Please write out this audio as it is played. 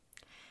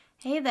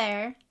Hey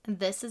there,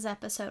 this is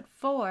episode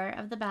 4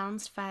 of the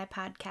Balanced 5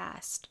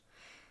 podcast.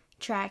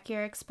 Track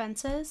your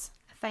expenses,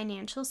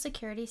 financial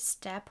security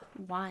step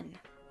 1.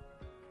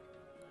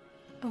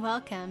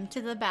 Welcome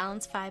to the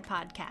Balanced 5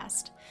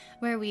 podcast,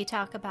 where we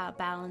talk about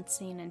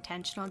balancing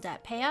intentional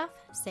debt payoff,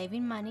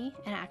 saving money,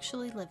 and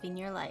actually living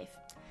your life.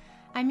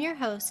 I'm your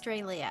host,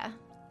 Raylia,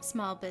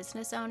 small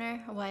business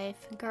owner,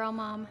 wife, girl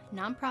mom,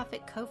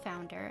 nonprofit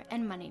co-founder,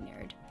 and money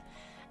nerd.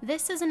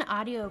 This is an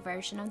audio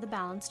version of the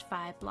Balanced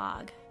 5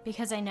 blog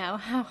because I know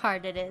how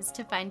hard it is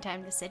to find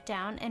time to sit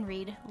down and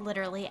read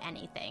literally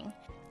anything.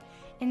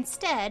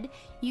 Instead,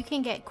 you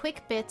can get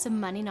quick bits of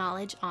money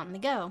knowledge on the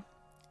go.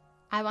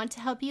 I want to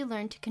help you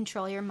learn to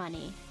control your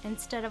money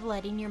instead of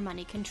letting your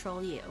money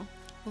control you.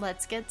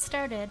 Let's get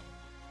started.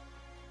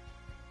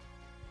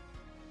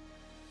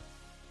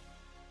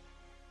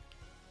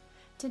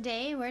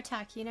 Today, we're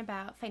talking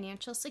about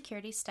financial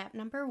security step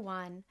number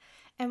 1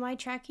 and why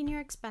tracking your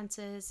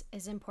expenses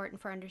is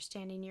important for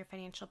understanding your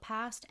financial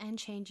past and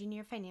changing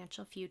your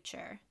financial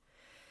future.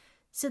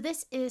 So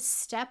this is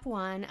step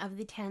 1 of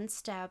the 10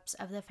 steps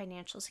of the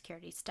financial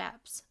security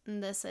steps.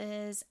 And this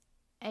is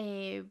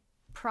a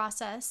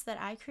process that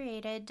I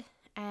created,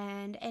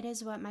 and it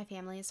is what my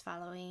family is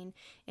following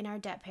in our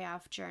debt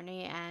payoff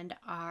journey and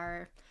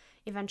our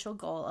eventual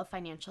goal of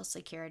financial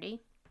security.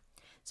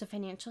 So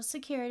financial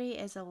security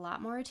is a lot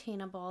more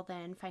attainable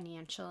than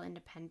financial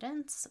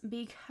independence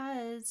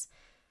because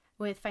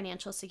with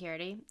financial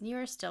security, you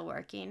are still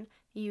working.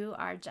 You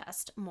are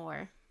just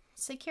more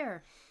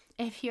secure.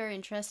 If you're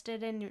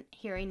interested in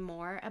hearing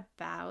more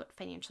about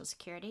financial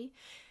security,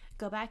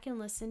 go back and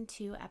listen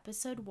to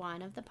episode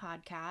 1 of the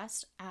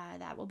podcast.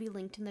 That will be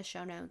linked in the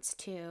show notes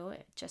too,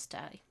 just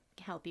to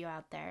help you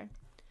out there.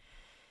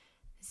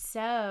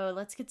 So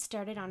let's get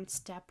started on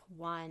step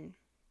 1.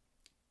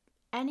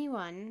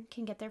 Anyone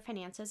can get their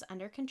finances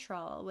under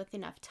control with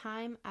enough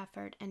time,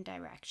 effort, and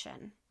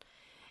direction.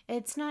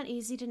 It's not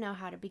easy to know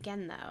how to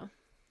begin, though.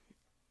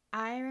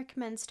 I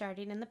recommend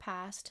starting in the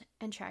past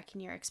and tracking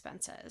your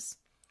expenses.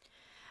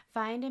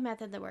 Find a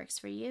method that works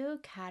for you,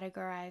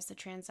 categorize the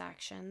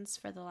transactions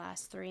for the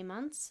last 3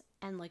 months,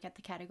 and look at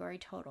the category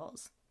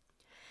totals.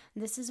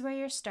 This is where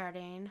you're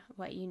starting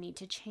what you need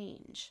to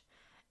change.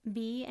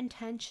 Be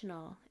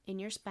intentional in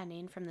your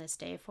spending from this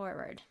day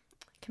forward.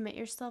 Commit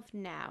yourself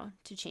now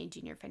to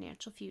changing your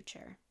financial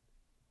future.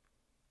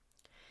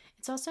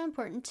 It's also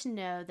important to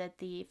know that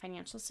the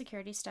financial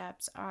security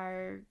steps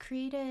are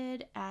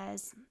created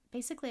as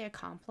basically a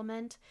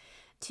complement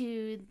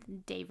to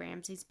Dave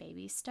Ramsey's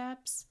baby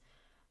steps.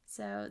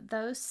 So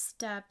those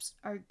steps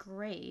are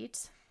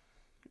great,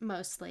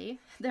 mostly.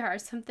 There are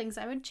some things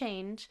I would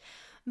change,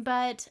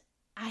 but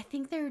I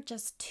think they're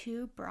just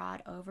too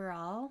broad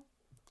overall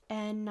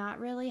and not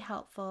really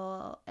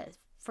helpful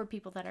for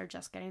people that are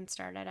just getting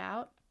started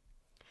out.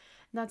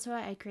 That's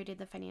why I created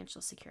the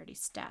financial security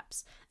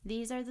steps.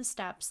 These are the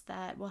steps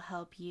that will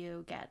help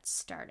you get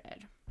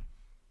started.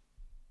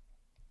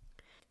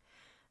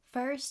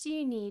 First,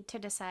 you need to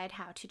decide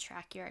how to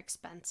track your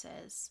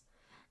expenses.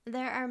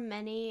 There are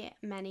many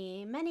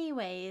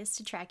ways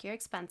to track your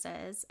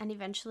expenses and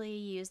eventually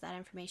use that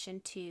information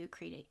to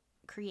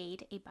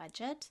create a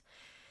budget.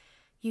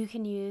 You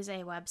can use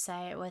a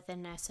website with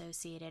an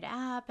associated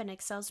app, an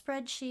Excel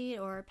spreadsheet,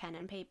 or pen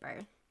and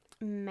paper.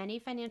 Many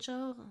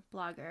financial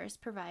bloggers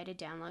provide a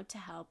download to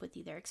help with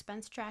either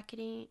expense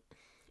tracking,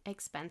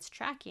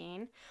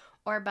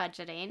 or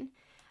budgeting.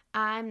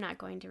 I'm not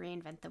going to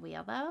reinvent the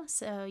wheel though,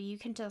 so you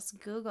can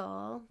just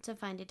Google to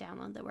find a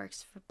download that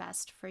works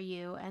best for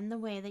you and the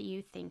way that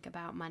you think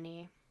about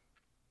money.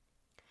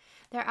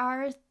 There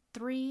are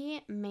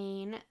 3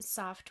 main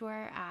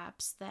software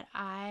apps that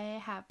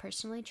I have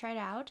personally tried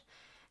out.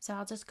 So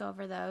I'll just go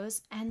over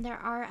those. And there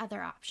are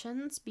other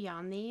options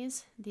beyond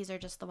these. These are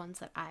just the ones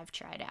that I've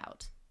tried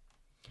out.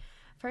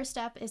 First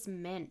up is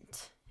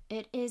Mint.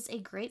 It is a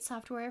great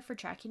software for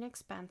tracking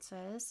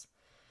expenses.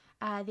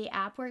 The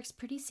app works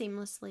pretty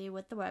seamlessly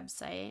with the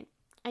website,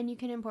 and you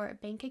can import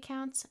bank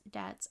accounts,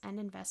 debts, and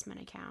investment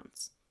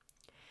accounts.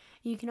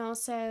 You can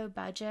also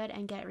budget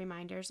and get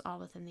reminders all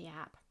within the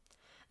app.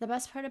 The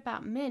best part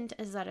about Mint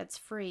is that it's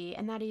free,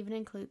 and that even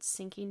includes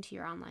syncing to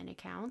your online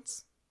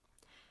accounts.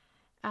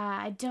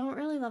 I don't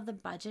really love the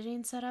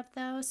budgeting setup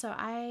though, so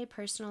I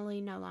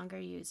personally no longer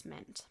use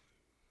Mint.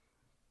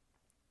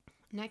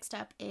 Next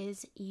up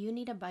is You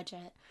Need a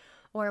Budget,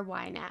 or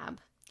YNAB.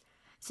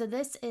 So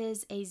this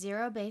is a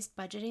zero-based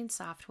budgeting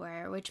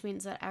software, which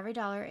means that every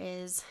dollar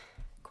is,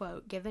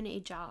 quote, given a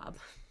job.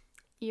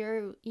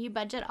 You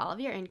budget all of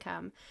your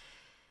income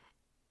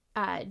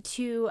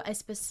to a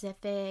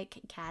specific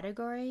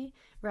category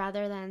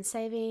rather than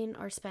saving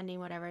or spending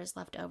whatever is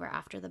left over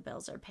after the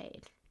bills are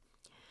paid.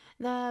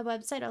 The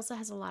website also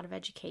has a lot of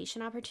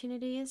education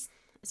opportunities.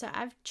 So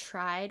I've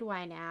tried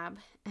YNAB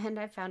and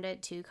I found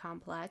it too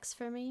complex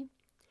for me.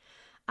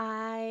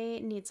 I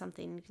need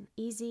something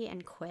easy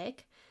and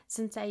quick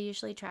since I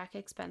usually track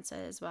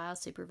expenses while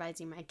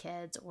supervising my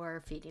kids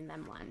or feeding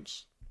them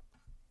lunch.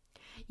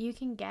 You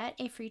can get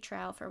a free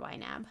trial for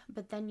YNAB,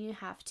 but then you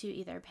have to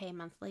either pay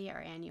monthly or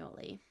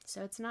annually,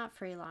 so it's not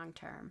free long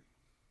term.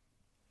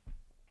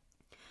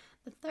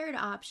 The third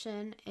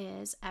option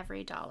is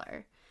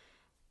EveryDollar.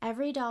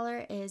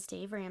 EveryDollar is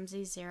Dave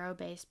Ramsey's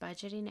zero-based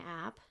budgeting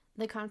app.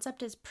 The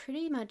concept is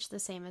pretty much the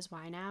same as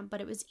YNAB,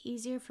 but it was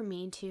easier for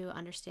me to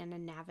understand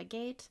and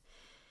navigate,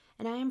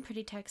 and I am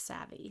pretty tech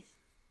savvy.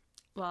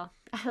 Well,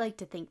 I like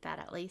to think that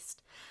at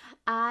least.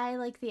 I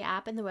like the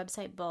app and the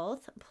website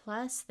both,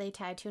 plus they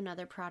tie to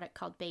another product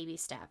called Baby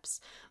Steps,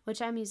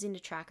 which I'm using to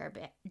track our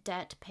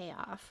debt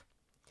payoff.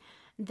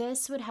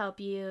 This would help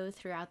you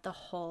throughout the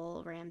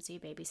whole Ramsey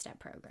Baby Step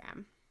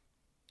program.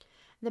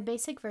 The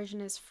basic version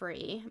is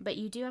free, but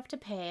you do have to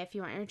pay if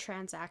you want your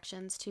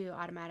transactions to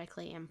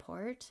automatically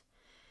import.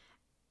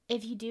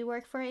 If you do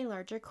work for a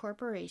larger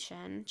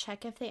corporation,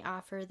 check if they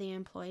offer the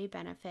employee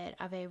benefit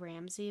of a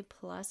Ramsey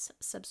Plus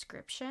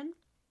subscription.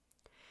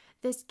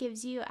 This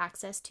gives you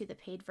access to the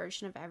paid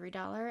version of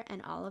EveryDollar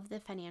and all of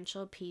the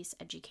financial peace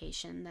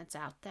education that's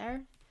out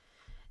there.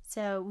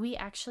 So we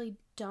actually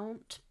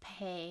don't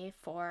pay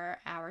for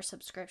our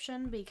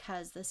subscription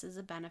because this is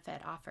a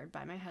benefit offered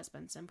by my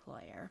husband's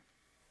employer.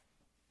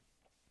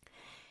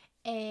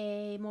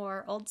 A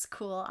more old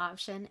school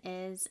option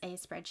is a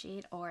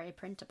spreadsheet or a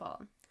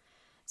printable.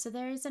 So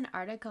there is an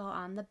article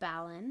on The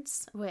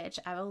Balance, which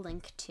I will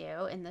link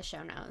to in the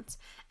show notes,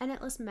 and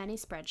it lists many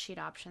spreadsheet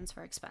options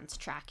for expense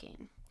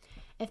tracking.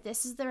 If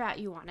this is the route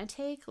you want to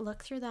take,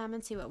 look through them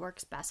and see what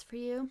works best for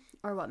you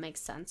or what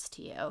makes sense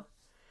to you.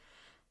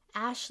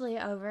 Ashley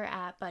over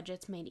at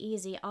Budgets Made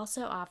Easy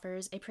also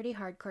offers a pretty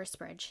hardcore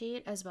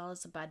spreadsheet as well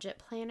as a budget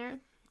planner.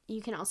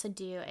 You can also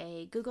do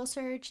a Google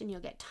search and you'll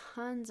get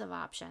tons of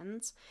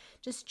options.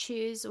 Just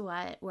choose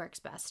what works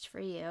best for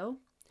you.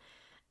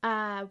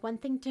 One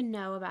thing to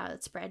know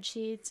about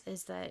spreadsheets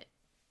is that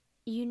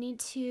you need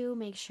to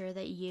make sure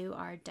that you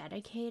are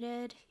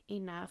dedicated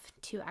enough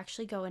to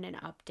actually go in and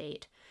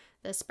update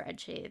the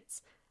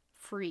spreadsheets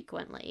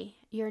frequently.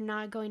 You're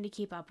not going to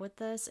keep up with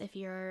this if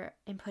you're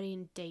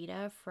inputting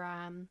data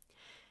from,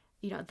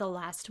 the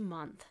last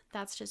month.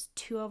 That's just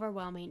too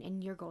overwhelming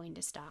and you're going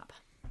to stop.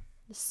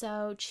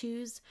 So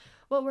choose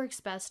what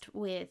works best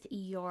with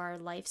your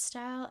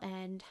lifestyle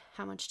and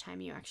how much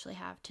time you actually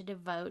have to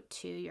devote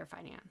to your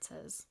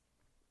finances.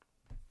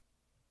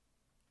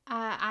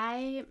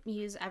 I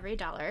use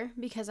EveryDollar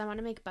because I want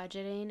to make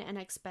budgeting and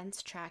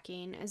expense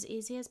tracking as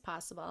easy as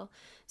possible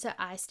so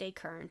I stay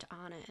current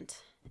on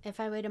it. If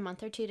I wait a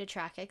month or two to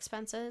track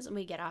expenses,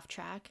 we get off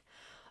track,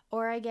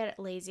 or I get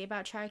lazy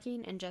about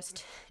tracking and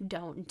just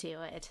don't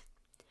do it.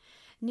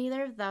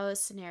 Neither of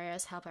those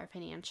scenarios help our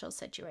financial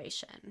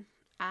situation.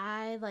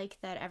 I like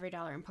that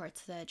EveryDollar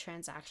imports the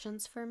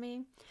transactions for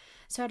me,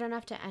 so I don't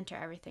have to enter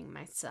everything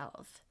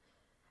myself.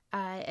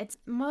 It's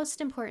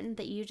most important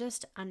that you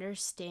just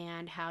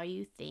understand how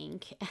you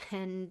think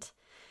and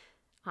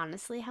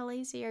honestly how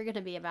lazy you're going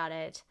to be about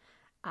it.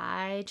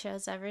 I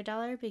chose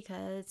EveryDollar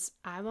because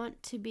I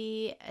want to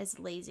be as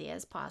lazy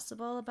as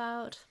possible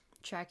about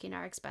tracking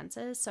our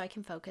expenses so I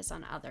can focus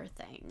on other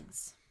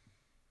things.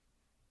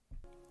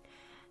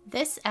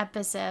 This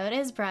episode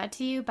is brought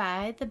to you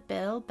by the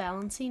Bill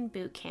Balancing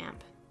Bootcamp.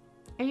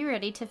 Are you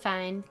ready to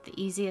find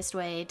the easiest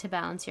way to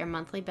balance your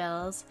monthly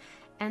bills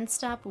and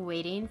stop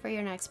waiting for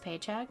your next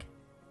paycheck?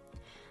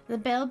 The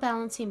Bill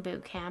Balancing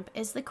Bootcamp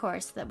is the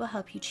course that will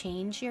help you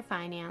change your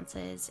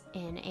finances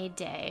in a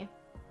day.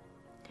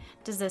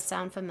 Does this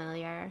sound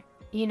familiar?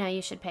 You know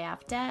you should pay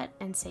off debt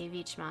and save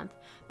each month,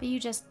 but you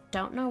just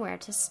don't know where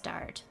to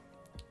start.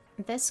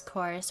 This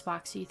course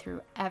walks you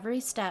through every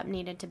step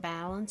needed to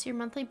balance your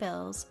monthly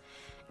bills,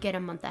 get a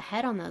month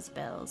ahead on those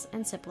bills,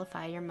 and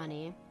simplify your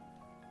money.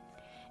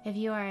 If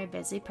you are a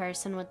busy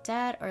person with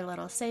debt or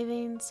little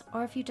savings,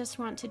 or if you just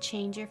want to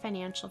change your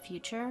financial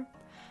future,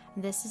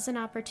 this is an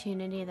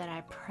opportunity that I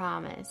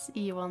promise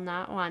you will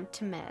not want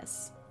to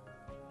miss.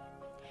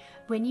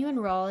 When you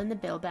enroll in the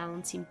Bill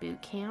Balancing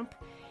Bootcamp,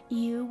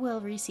 you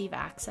will receive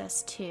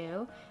access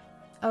to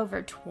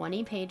over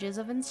 20 pages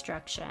of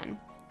instruction,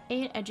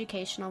 8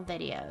 educational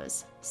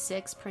videos,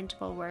 6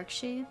 printable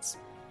worksheets,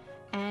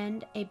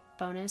 and a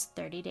bonus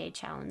 30-day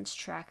challenge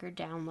tracker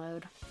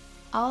download.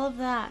 All of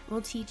that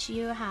will teach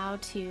you how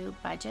to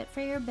budget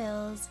for your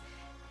bills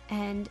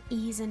and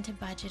ease into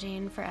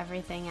budgeting for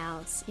everything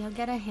else. You'll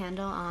get a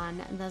handle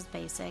on those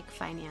basic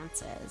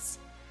finances.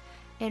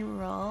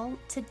 Enroll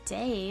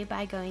today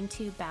by going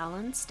to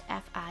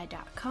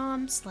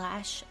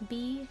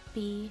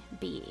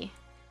balancedfi.com/BBB.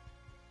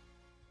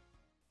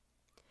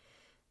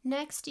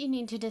 Next, you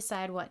need to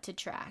decide what to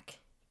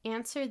track.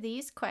 Answer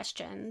these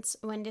questions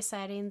when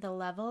deciding the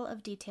level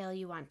of detail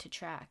you want to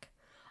track.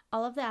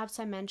 All of the apps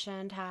I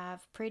mentioned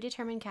have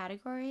predetermined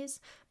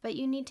categories, but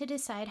you need to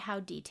decide how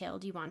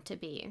detailed you want to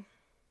be.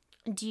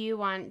 Do you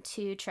want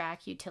to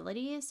track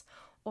utilities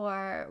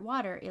or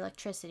water,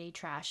 electricity,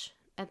 trash,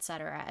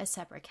 etc. as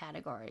separate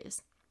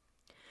categories?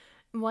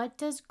 What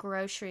does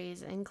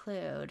groceries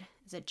include?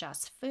 Is it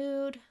just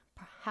food,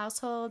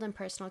 household and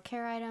personal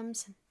care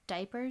items,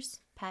 diapers,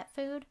 pet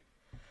food?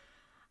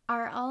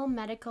 Are all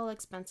medical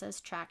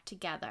expenses tracked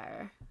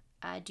together?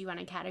 Do you want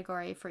a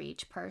category for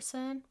each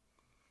person?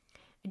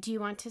 Do you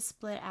want to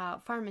split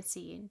out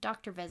pharmacy,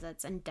 doctor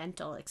visits, and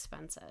dental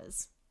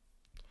expenses?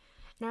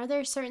 And are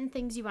there certain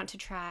things you want to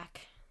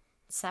track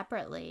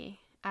separately?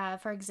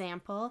 For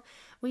example,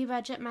 we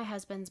budget my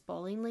husband's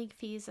bowling league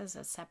fees as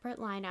a separate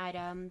line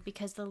item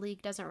because the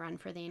league doesn't run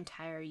for the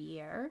entire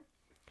year.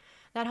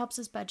 That helps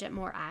us budget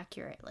more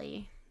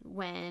accurately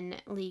when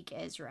league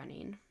is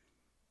running.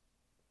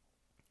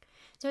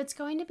 So it's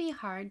going to be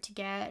hard to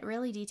get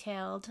really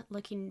detailed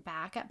looking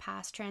back at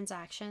past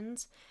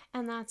transactions,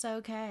 and that's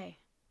okay.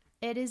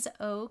 It is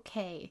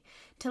okay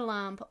to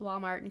lump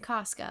Walmart and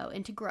Costco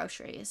into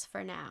groceries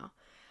for now.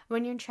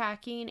 When you're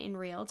tracking in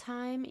real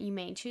time, you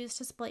may choose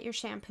to split your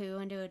shampoo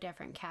into a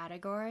different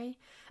category,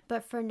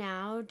 but for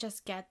now,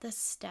 just get the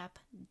step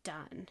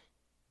done.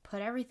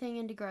 Put everything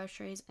into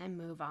groceries and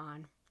move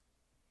on.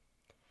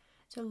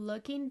 So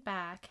looking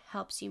back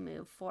helps you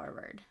move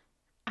forward.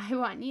 I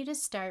want you to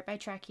start by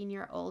tracking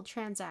your old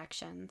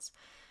transactions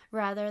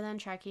rather than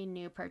tracking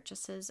new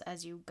purchases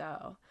as you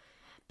go.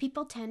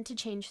 People tend to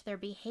change their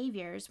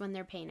behaviors when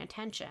they're paying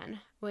attention,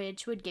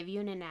 which would give you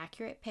an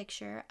inaccurate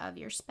picture of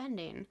your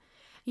spending.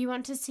 You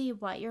want to see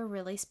what you're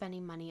really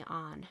spending money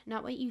on,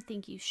 not what you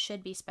think you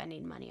should be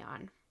spending money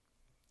on.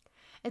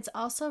 It's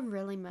also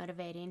really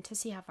motivating to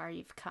see how far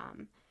you've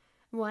come.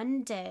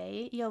 One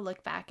day, you'll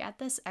look back at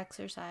this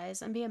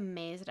exercise and be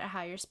amazed at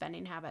how your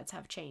spending habits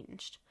have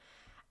changed.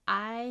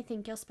 I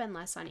think you'll spend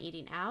less on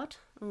eating out,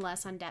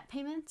 less on debt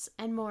payments,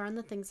 and more on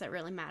the things that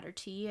really matter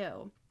to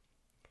you.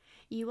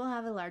 You will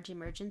have a large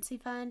emergency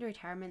fund,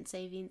 retirement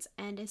savings,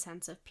 and a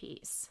sense of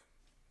peace.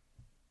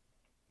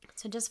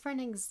 So just for an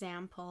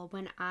example,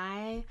 when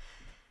I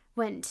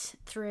went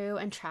through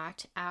and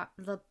tracked out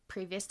the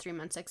previous 3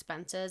 months'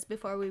 expenses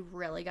before we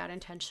really got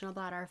intentional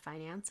about our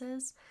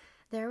finances,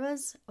 there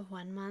was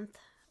 1 month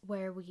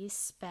where we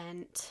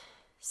spent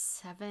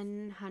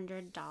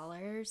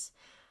 $700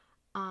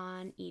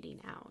 on eating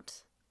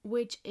out,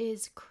 which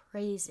is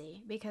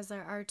crazy because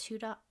there are two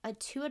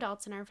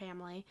adults in our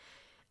family.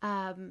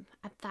 At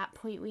that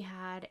point, we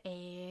had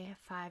a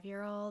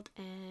 5-year-old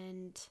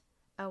and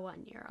a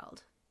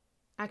 1-year-old.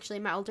 Actually,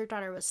 my older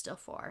daughter was still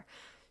 4.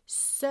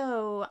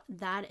 So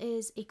that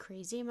is a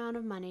crazy amount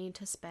of money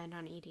to spend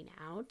on eating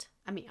out.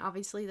 I mean,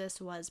 obviously this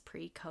was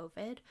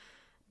pre-COVID,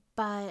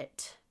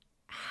 but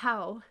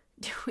how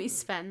do we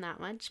spend that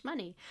much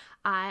money?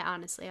 I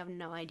honestly have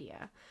no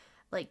idea.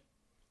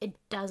 It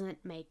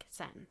doesn't make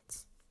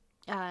sense.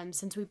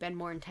 Since we've been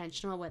more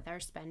intentional with our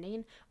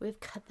spending, we've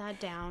cut that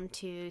down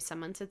to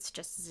some months it's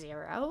just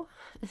 $0.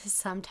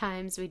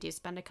 Sometimes we do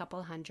spend a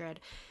couple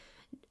hundred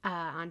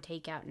on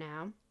takeout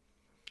now.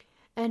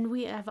 And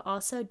we have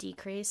also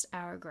decreased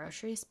our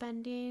grocery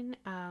spending.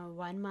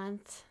 1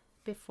 month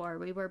before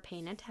we were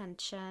paying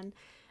attention,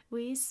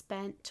 we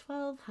spent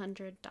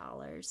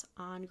 $1,200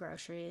 on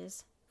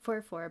groceries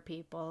for 4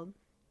 people.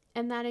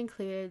 And that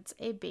includes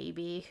a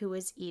baby who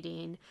was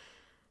eating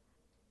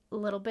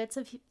little bits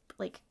of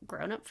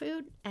grown-up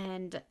food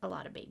and a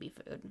lot of baby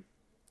food.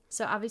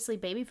 So obviously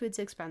baby food's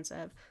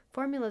expensive,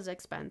 formula's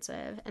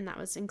expensive, and that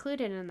was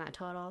included in that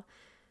total,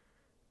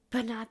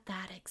 but not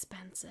that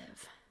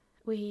expensive.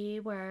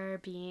 We were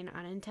being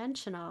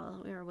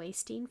unintentional. We were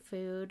wasting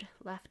food,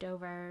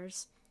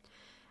 leftovers.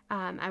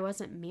 I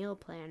wasn't meal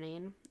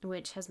planning,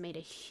 which has made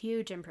a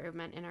huge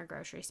improvement in our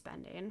grocery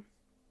spending.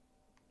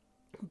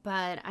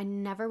 But I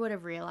never would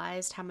have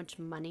realized how much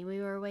money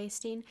we were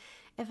wasting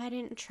if I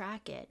didn't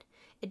track it.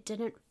 It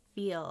didn't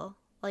feel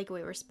like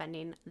we were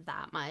spending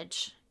that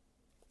much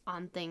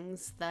on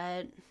things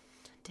that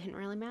didn't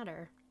really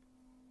matter.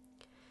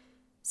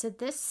 So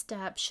this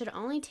step should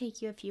only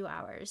take you a few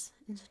hours.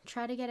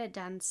 Try to get it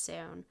done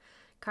soon.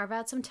 Carve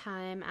out some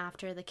time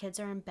after the kids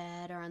are in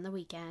bed or on the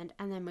weekend,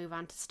 and then move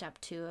on to step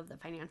 2 of the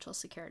financial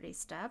security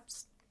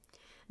steps.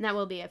 And that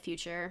will be a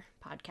future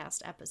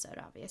podcast episode,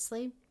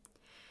 obviously.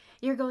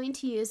 You're going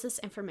to use this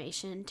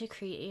information to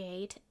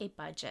create a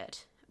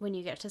budget when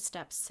you get to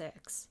step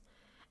 6.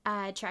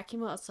 Tracking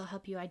will also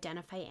help you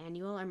identify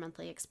annual or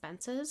monthly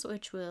expenses,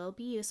 which will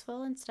be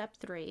useful in step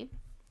 3.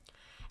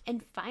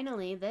 And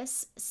finally,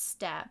 this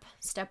step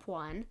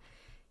 1,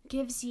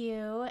 gives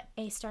you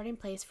a starting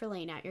place for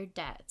laying out your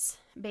debts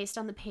based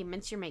on the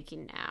payments you're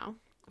making now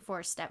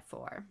for step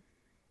 4.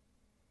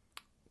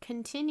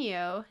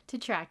 Continue to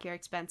track your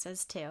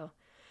expenses too.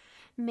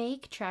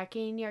 Make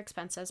tracking your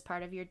expenses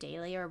part of your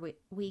daily or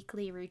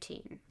weekly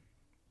routine.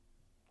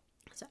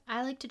 So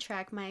I like to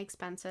track my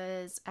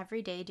expenses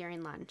every day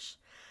during lunch.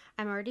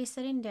 I'm already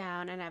sitting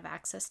down and I have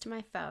access to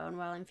my phone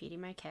while I'm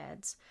feeding my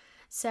kids.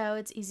 So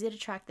it's easy to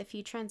track the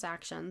few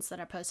transactions that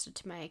are posted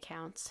to my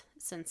accounts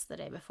since the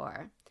day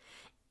before.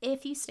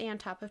 If you stay on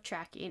top of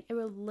tracking, it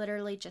will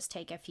literally just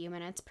take a few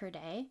minutes per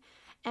day,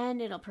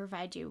 and it'll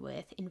provide you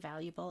with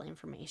invaluable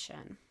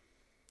information.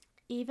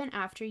 Even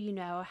after you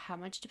know how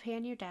much to pay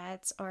on your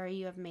debts or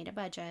you have made a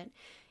budget,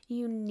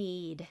 you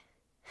need,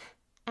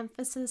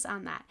 emphasis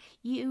on that,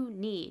 you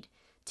need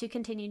to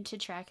continue to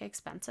track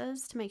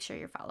expenses to make sure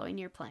you're following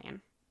your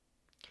plan.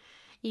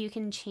 You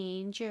can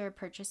change your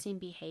purchasing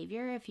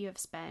behavior if you have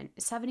spent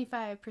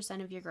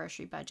 75% of your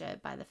grocery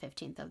budget by the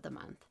 15th of the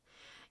month.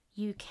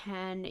 You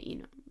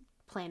can,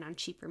 plan on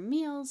cheaper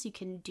meals. You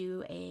can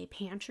do a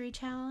pantry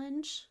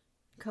challenge.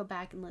 Go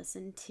back and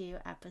listen to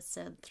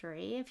episode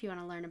 3 if you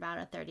want to learn about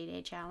a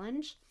 30-day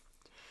challenge.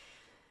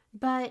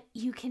 But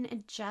you can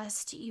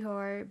adjust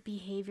your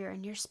behavior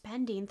and your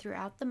spending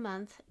throughout the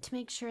month to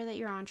make sure that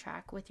you're on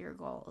track with your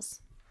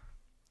goals.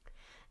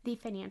 The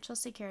financial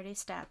security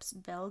steps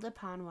build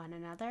upon one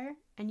another,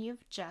 and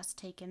you've just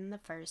taken the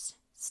first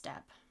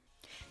step.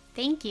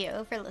 Thank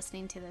you for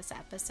listening to this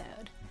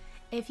episode.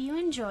 If you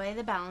enjoy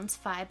the Balance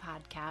Fi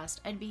podcast,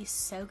 I'd be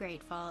so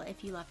grateful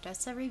if you left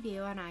us a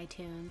review on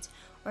iTunes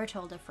or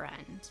told a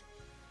friend.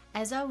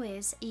 As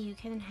always, you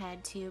can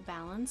head to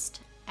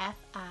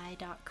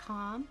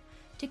balancedfi.com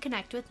to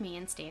connect with me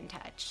and stay in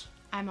touch.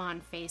 I'm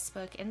on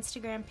Facebook,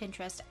 Instagram,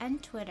 Pinterest,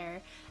 and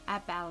Twitter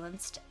at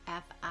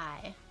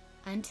balancedfi.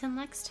 Until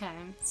next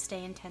time,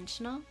 stay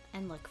intentional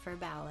and look for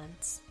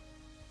balance.